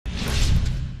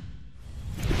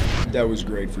That was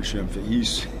great for Schimpf.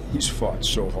 He's fought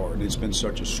so hard. It's been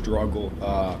such a struggle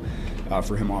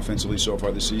for him offensively so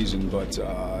far this season, but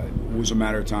it was a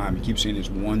matter of time. He keeps saying it's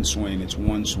one swing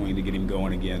to get him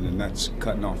going again, and that's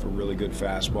cutting off a really good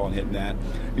fastball and hitting that.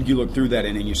 If you look through that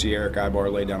inning, you see Eric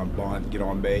Ibar lay down a bunt, get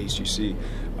on base. You see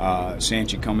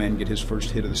Sanchi come in, get his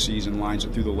first hit of the season, lines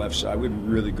it through the left side. We had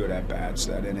really good at-bats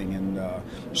that inning, and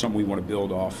something we want to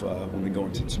build off when we go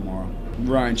into tomorrow.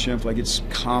 Ryan Schimpf, it's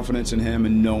confidence in him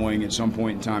and knowing at some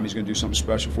point in time he's going to do something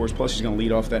special for us. Plus, he's going to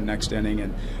lead off that next inning,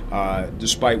 and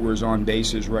despite where his on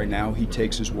base is right now, he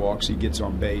takes his walks, he gets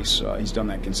on base. He's done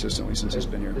that consistently since he's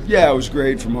been here. Yeah, it was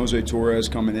great from Jose Torres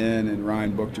coming in and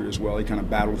Ryan Buchter as well. He kind of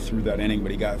battled through that inning,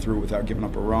 but he got through without giving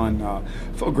up a run.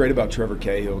 Felt great about Trevor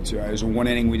Cahill, too. It was a one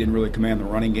inning we didn't really command the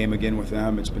running game again with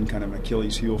them. It's been kind of an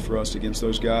Achilles heel for us against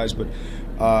those guys, but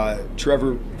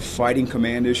Trevor fighting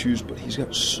command issues, but he's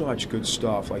got such good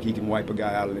stuff. He can wipe a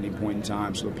guy out at any point in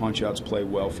time, so the punch-outs play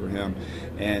well for him.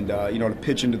 And, to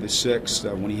pitch into the sixth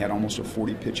when he had almost a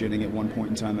 40-pitch inning at one point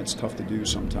in time, that's tough to do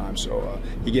sometimes. So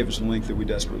he gave us the length that we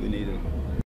desperately needed.